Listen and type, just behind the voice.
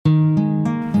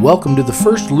Welcome to the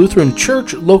First Lutheran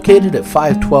Church located at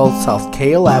 512 South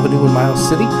Kale Avenue in Miles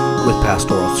City with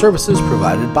pastoral services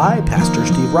provided by Pastor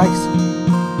Steve Rice.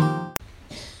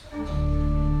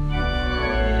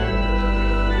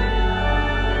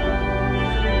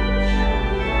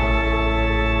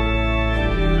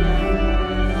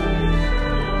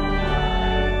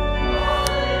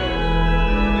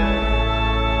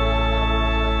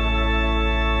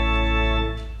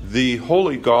 The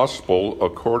Holy Gospel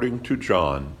according to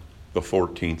John, the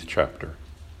 14th chapter.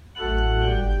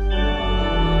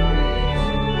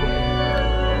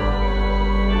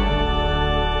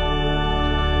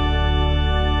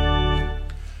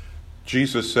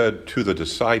 Jesus said to the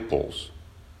disciples,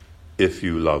 "If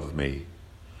you love me,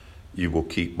 you will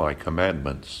keep my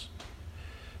commandments.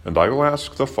 And I will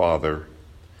ask the Father,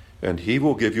 and he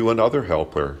will give you another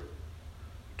helper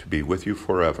to be with you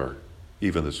forever,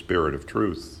 even the Spirit of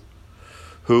truth,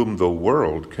 whom the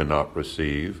world cannot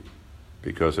receive,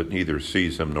 because it neither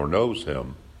sees him nor knows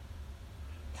him.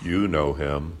 You know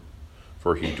him,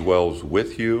 for he dwells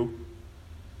with you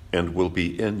and will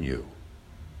be in you.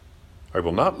 I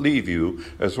will not leave you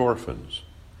as orphans.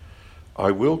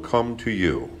 I will come to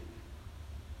you.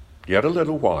 Yet a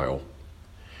little while,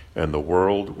 and the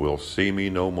world will see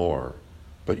me no more,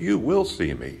 but you will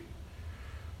see me.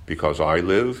 Because I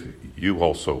live, you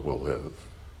also will live.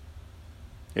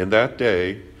 In that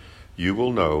day, you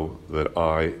will know that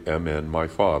I am in my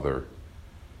Father,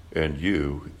 and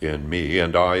you in me,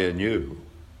 and I in you.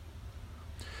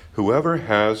 Whoever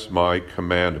has my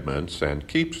commandments and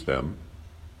keeps them,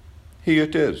 he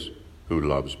it is who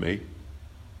loves me.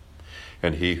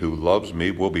 And he who loves me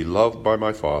will be loved by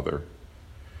my Father,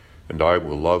 and I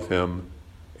will love him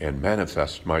and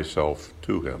manifest myself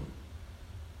to him."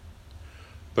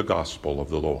 The Gospel of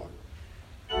the Lord.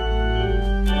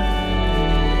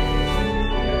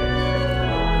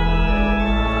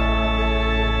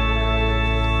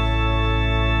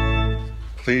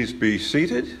 Please be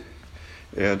seated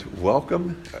and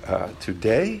welcome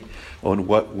today on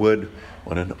what would,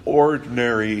 on an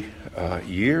ordinary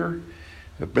year,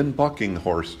 have been bucking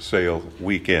horse sale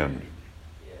weekend.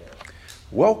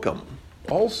 Welcome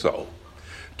also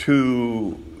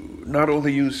to not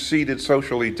only you seated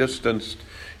socially distanced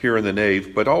here in the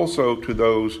nave, but also to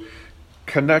those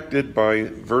connected by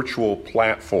virtual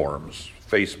platforms,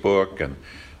 Facebook and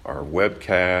our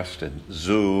webcast and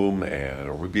Zoom,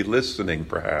 or we'll be listening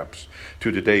perhaps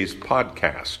to today's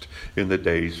podcast in the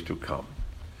days to come.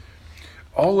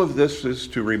 All of this is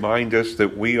to remind us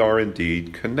that we are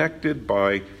indeed connected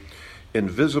by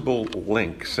invisible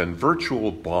links and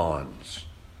virtual bonds,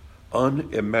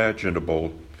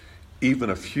 unimaginable even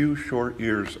a few short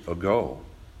years ago.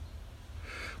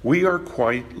 We are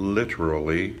quite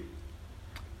literally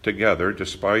together,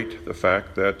 despite the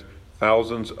fact that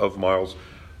thousands of miles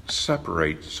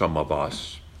separate some of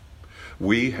us.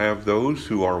 We have those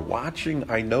who are watching,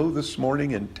 I know, this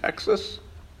morning in Texas.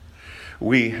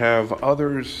 We have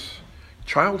others,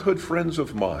 childhood friends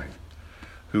of mine,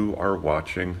 who are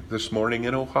watching this morning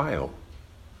in Ohio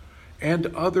and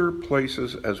other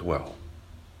places as well.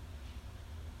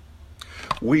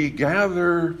 We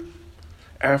gather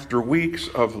after weeks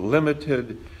of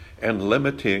limited and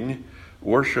limiting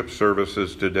worship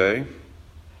services today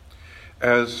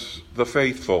as the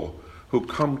faithful who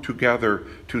come together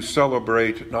to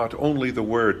celebrate not only the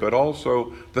Word, but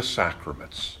also the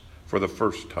sacraments for the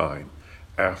first time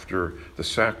after the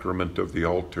sacrament of the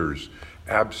altar's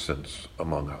absence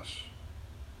among us.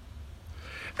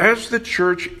 As the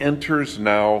Church enters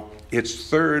now its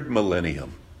third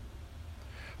millennium,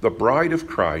 the bride of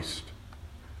Christ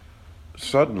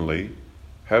suddenly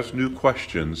has new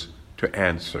questions to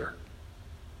answer.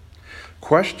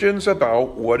 Questions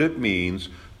about what it means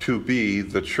to be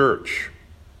the church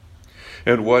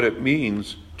and what it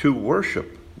means to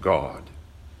worship God.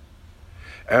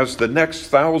 As the next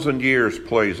 1,000 years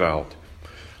plays out,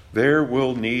 there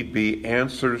will need be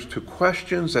answers to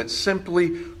questions that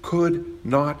simply could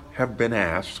not have been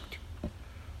asked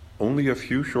only a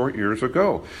few short years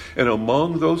ago. And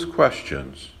among those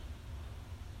questions,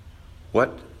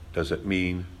 what does it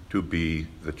mean to be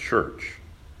the church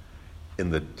in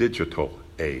the digital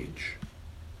age?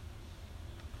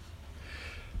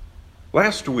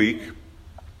 Last week,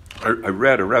 I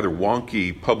read a rather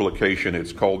wonky publication.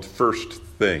 It's called First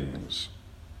Things.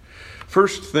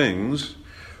 First Things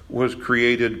was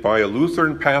created by a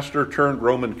Lutheran pastor turned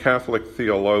Roman Catholic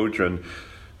theologian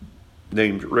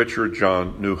named Richard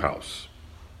John Neuhaus.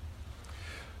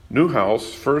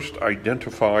 Neuhaus first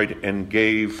identified and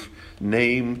gave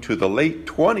name to the late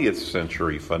 20th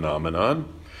century phenomenon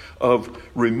of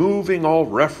removing all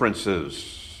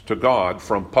references to God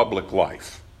from public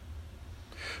life.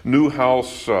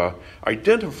 Newhouse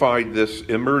identified this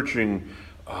emerging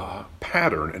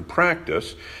pattern and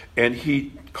practice, and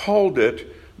he called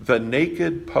it the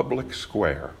naked public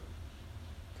square.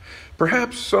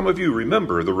 Perhaps some of you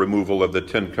remember the removal of the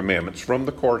Ten Commandments from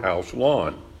the courthouse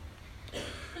lawn,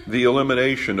 the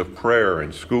elimination of prayer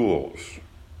in schools,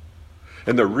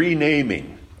 and the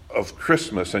renaming of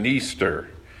Christmas and Easter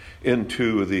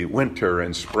into the winter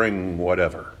and spring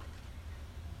whatever,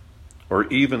 or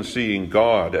even seeing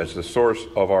God as the source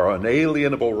of our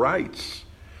unalienable rights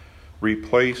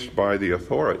replaced by the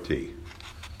authority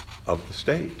of the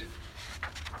state.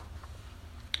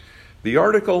 The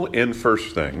article in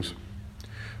First Things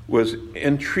was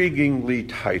intriguingly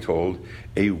titled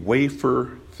 "A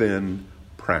Wafer-Thin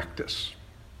Practice."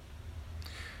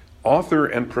 Author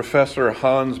and Professor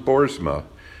Hans Boersma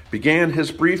began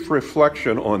his brief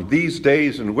reflection on these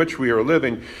days in which we are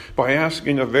living by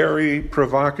asking a very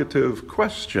provocative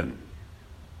question.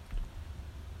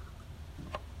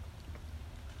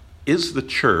 Is the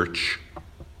church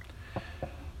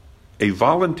a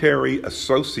voluntary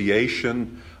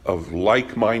association of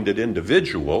like-minded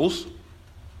individuals,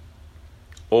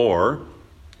 or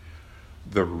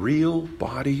the real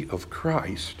body of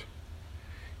Christ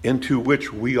into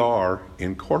which we are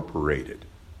incorporated?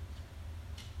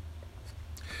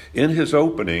 In his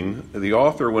opening, the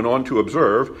author went on to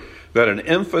observe that an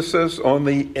emphasis on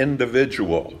the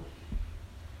individual,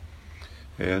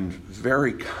 and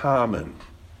very common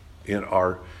in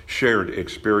our shared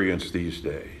experience these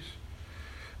days,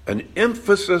 an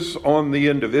emphasis on the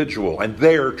individual and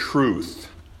their truth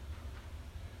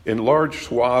in large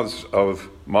swaths of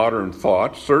modern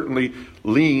thought certainly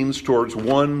leans towards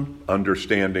one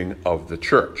understanding of the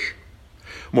church.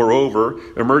 Moreover,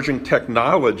 emerging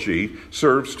technology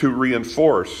serves to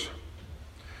reinforce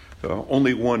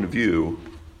only one view,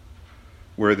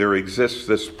 where there exists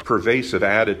this pervasive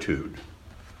attitude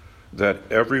that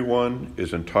everyone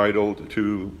is entitled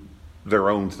to their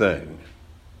own thing,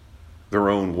 their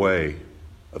own way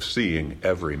of seeing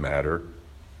every matter.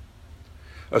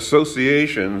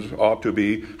 Associations ought to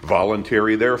be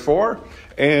voluntary, therefore,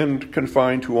 and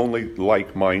confined to only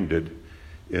like-minded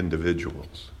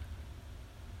individuals.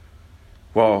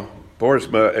 While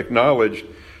Boersma acknowledged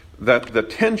that the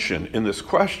tension in this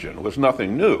question was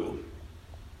nothing new,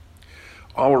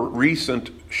 our recent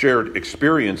shared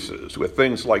experiences with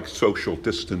things like social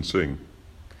distancing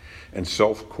and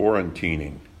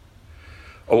self-quarantining,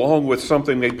 along with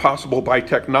something made possible by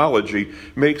technology,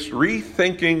 makes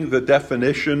rethinking the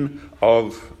definition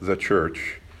of the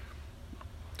church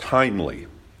timely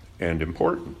and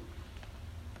important.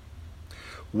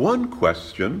 One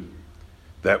question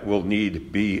that will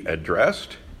need be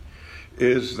addressed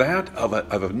is that of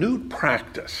a new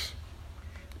practice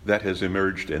that has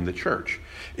emerged in the church.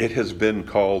 It has been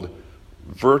called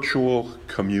virtual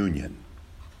communion.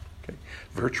 Okay?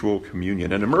 Virtual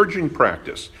communion, an emerging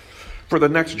practice. For the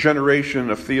next generation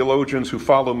of theologians who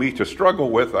follow me to struggle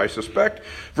with, I suspect,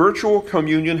 virtual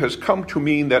communion has come to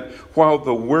mean that while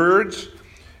the words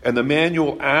and the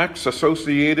manual acts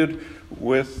associated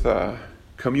with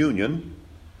communion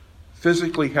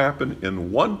physically happen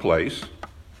in one place,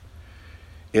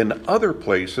 in other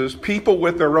places, people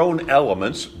with their own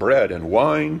elements, bread and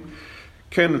wine,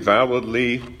 can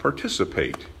validly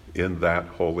participate in that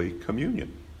Holy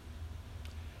Communion.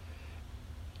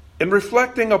 In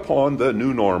reflecting upon the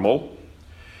new normal,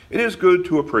 it is good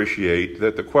to appreciate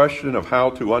that the question of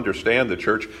how to understand the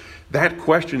church, that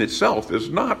question itself is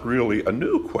not really a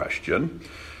new question.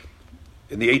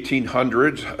 In the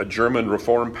 1800s, a German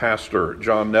Reformed pastor,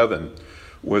 John Nevin,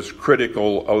 was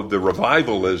critical of the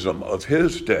revivalism of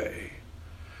his day,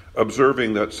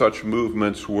 observing that such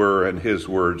movements were, in his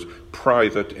words,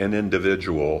 private and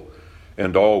individual,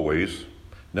 and always,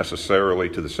 necessarily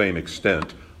to the same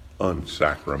extent,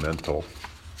 unsacramental.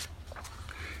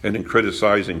 And in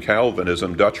criticizing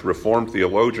Calvinism, Dutch Reformed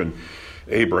theologian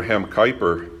Abraham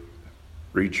Kuyper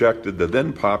rejected the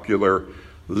then popular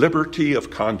liberty of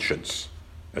conscience,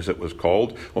 as it was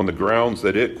called, on the grounds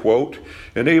that it, quote,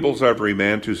 enables every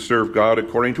man to serve God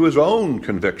according to his own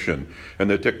conviction and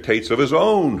the dictates of his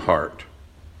own heart.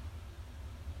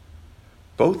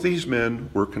 Both these men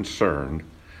were concerned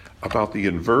about the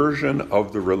inversion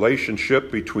of the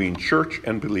relationship between church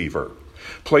and believer,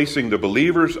 placing the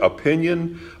believer's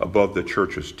opinion above the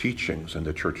church's teachings and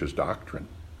the church's doctrine.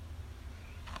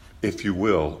 If you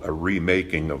will, a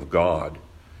remaking of God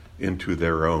into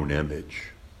their own image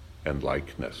and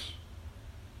likeness.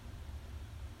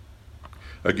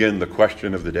 Again, the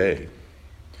question of the day: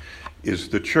 is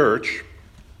the church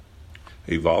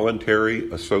a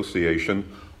voluntary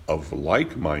association of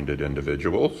like-minded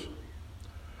individuals,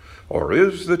 Or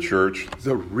is the church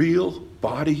the real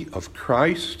body of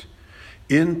Christ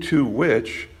into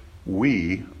which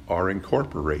we are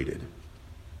incorporated?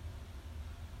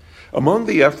 Among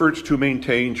the efforts to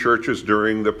maintain churches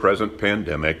during the present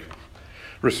pandemic,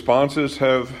 responses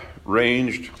have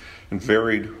ranged and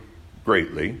varied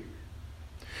greatly.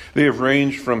 They have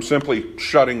ranged from simply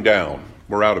shutting down,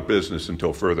 we're out of business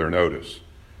until further notice,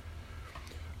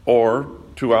 or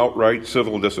to outright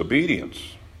civil disobedience.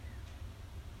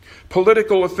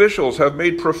 Political officials have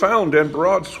made profound and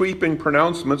broad sweeping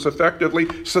pronouncements,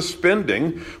 effectively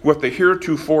suspending what they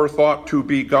heretofore thought to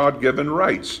be God-given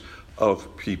rights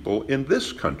of people in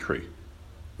this country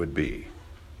would be.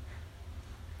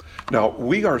 Now,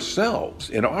 we ourselves,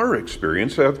 in our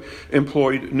experience, have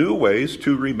employed new ways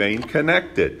to remain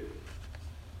connected.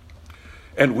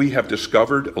 And we have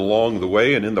discovered along the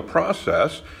way and in the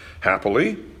process,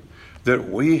 happily, that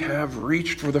we have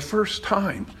reached for the first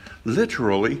time,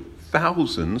 literally,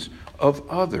 thousands of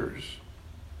others.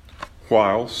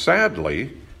 While,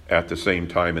 sadly, at the same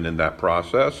time and in that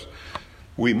process,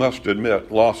 we must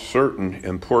admit, lost certain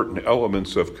important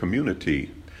elements of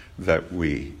community that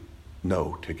we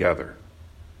know together.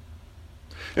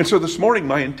 And so this morning,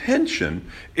 my intention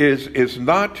is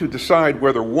not to decide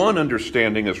whether one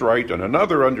understanding is right and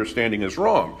another understanding is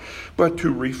wrong, but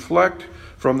to reflect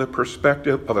from the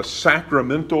perspective of a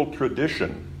sacramental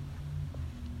tradition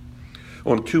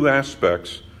on two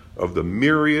aspects of the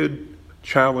myriad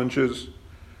challenges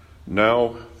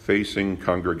now facing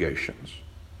congregations.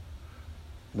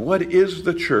 What is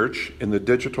the church in the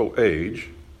digital age?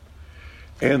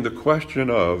 And the question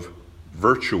of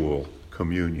virtual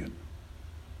communion.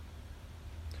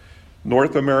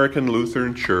 North American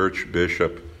Lutheran Church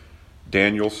Bishop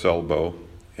Daniel Selbo,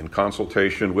 in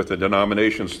consultation with the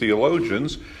denomination's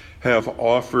theologians, have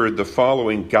offered the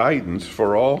following guidance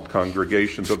for all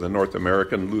congregations of the North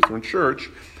American Lutheran Church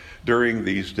during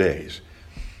these days.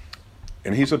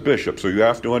 And he's a bishop, so you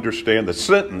have to understand the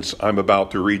sentence I'm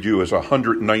about to read you is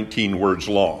 119 words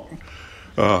long.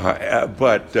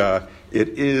 But it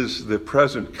is the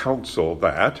present counsel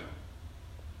that,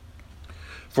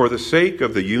 for the sake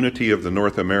of the unity of the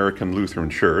North American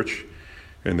Lutheran Church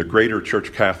and the greater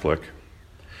Church Catholic,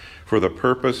 for the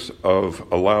purpose of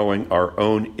allowing our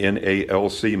own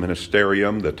NALC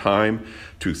ministerium the time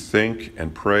to think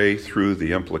and pray through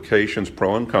the implications,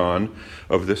 pro and con,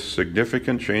 of this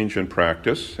significant change in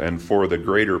practice, and for the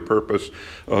greater purpose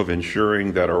of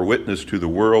ensuring that our witness to the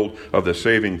world of the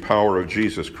saving power of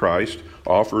Jesus Christ,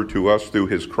 offered to us through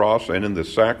his cross and in the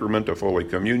sacrament of Holy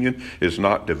Communion, is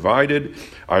not divided,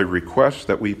 I request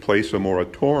that we place a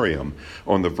moratorium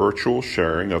on the virtual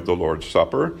sharing of the Lord's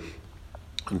Supper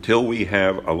until we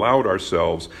have allowed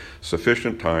ourselves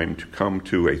sufficient time to come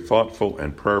to a thoughtful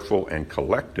and prayerful and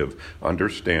collective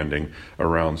understanding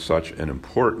around such an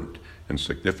important and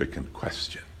significant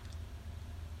question.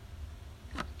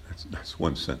 That's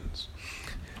one sentence.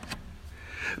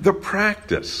 The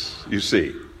practice, you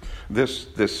see,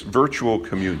 this virtual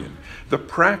communion, the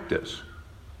practice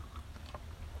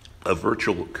of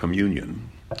virtual communion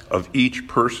of each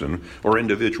person or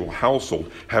individual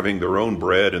household having their own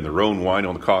bread and their own wine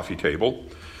on the coffee table,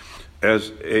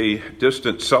 as a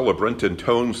distant celebrant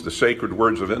intones the sacred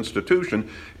words of institution,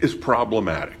 is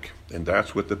problematic. And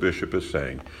that's what the bishop is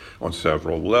saying on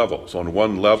several levels. On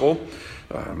one level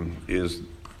is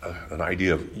an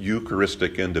idea of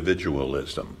Eucharistic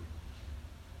individualism.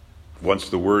 Once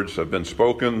the words have been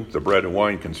spoken, the bread and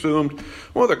wine consumed,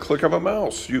 well, the click of a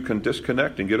mouse, you can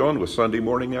disconnect and get on with Sunday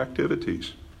morning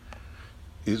activities.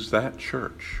 Is that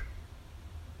church?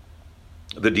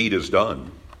 The deed is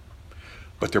done,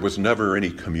 but there was never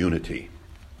any community,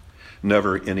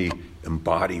 never any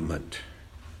embodiment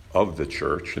of the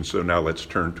church. And so now let's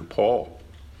turn to Paul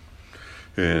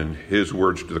and his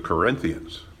words to the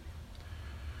Corinthians.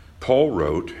 Paul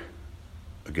wrote,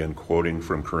 again quoting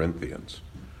from Corinthians,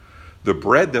 "The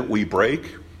bread that we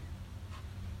break,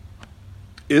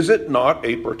 is it not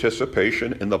a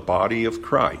participation in the body of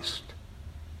Christ?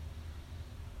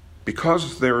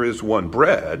 Because there is one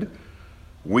bread,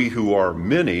 we who are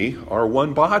many are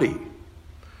one body,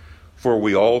 for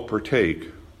we all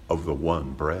partake of the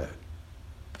one bread."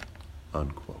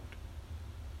 Unquote.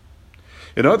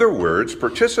 In other words,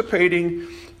 participating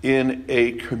in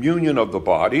a communion of the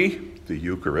body, the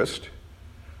Eucharist,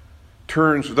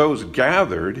 turns those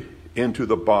gathered into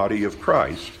the body of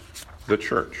Christ, the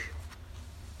church.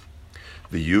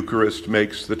 The Eucharist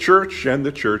makes the church, and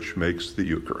the church makes the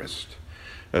Eucharist,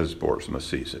 as Boersma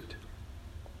sees it.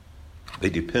 They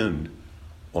depend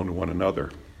on one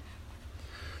another.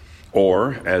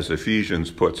 Or, as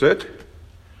Ephesians puts it,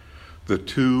 the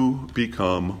two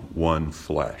become one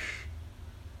flesh.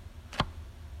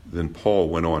 Then Paul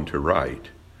went on to write,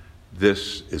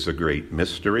 this is a great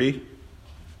mystery,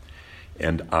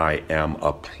 and I am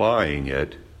applying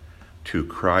it to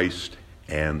Christ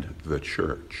and the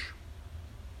church.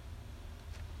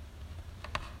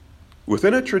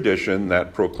 Within a tradition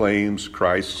that proclaims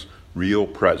Christ's real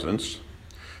presence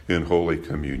in Holy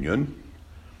Communion,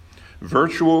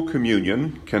 virtual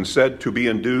communion can said to be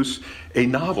induce a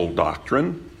novel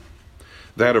doctrine,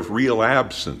 that of real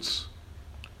absence.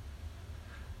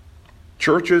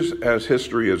 Churches, as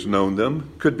history has known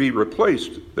them, could be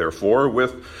replaced, therefore,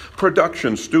 with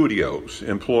production studios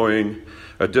employing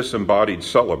a disembodied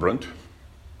celebrant,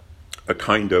 a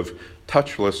kind of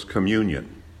touchless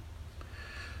communion.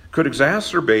 Could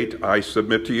exacerbate, I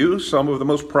submit to you, some of the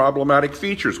most problematic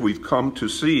features we've come to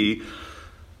see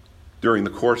during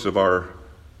the course of our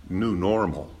new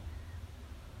normal.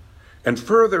 And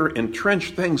further entrench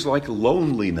things like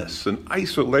loneliness and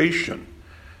isolation,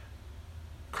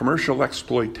 commercial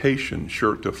exploitation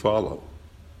sure to follow.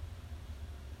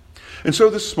 And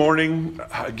so this morning,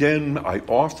 again, I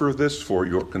offer this for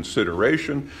your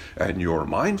consideration and your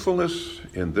mindfulness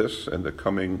in this and the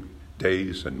coming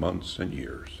days and months and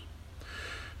years.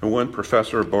 I want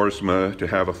Professor Boersma to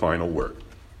have a final word.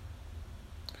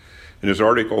 In his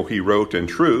article, he wrote, in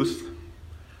truth,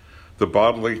 the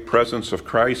bodily presence of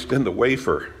Christ in the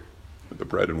wafer, the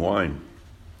bread and wine,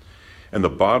 and the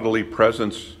bodily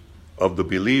presence of the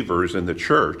believers in the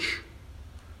church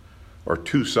are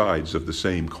two sides of the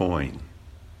same coin.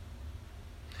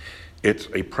 It's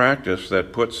a practice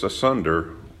that puts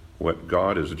asunder what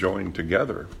God has joined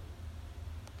together.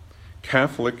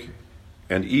 Catholic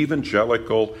and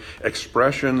evangelical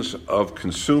expressions of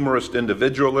consumerist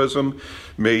individualism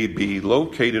may be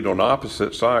located on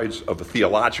opposite sides of the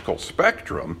theological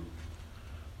spectrum,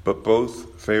 but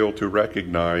both fail to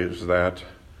recognize that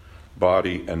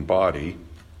body and body,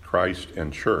 Christ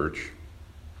and church,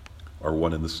 are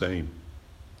one and the same.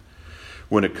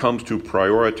 When it comes to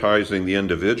prioritizing the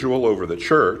individual over the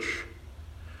church,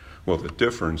 well, the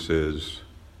difference is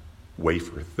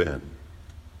wafer thin.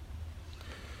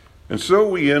 And so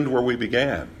we end where we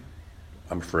began,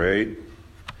 I'm afraid,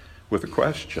 with a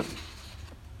question.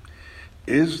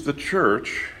 Is the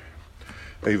church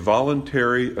a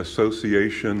voluntary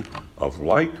association of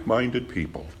like-minded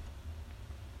people,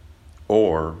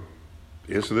 or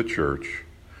is the church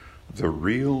the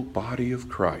real body of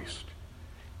Christ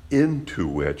into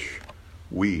which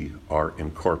we are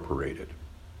incorporated?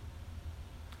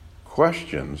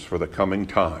 Questions for the coming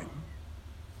time,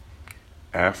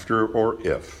 after or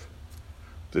if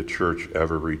the church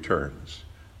ever returns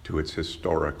to its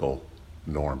historical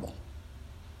normal.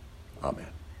 Amen.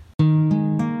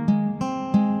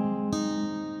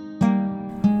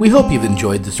 We hope you've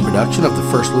enjoyed this production of the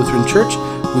First Lutheran Church.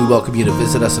 We welcome you to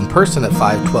visit us in person at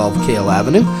 512 Kale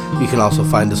Avenue. You can also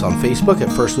find us on Facebook at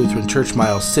First Lutheran Church,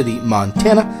 Miles City,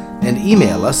 Montana, and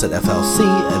email us at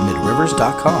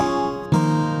flc@midrivers.com.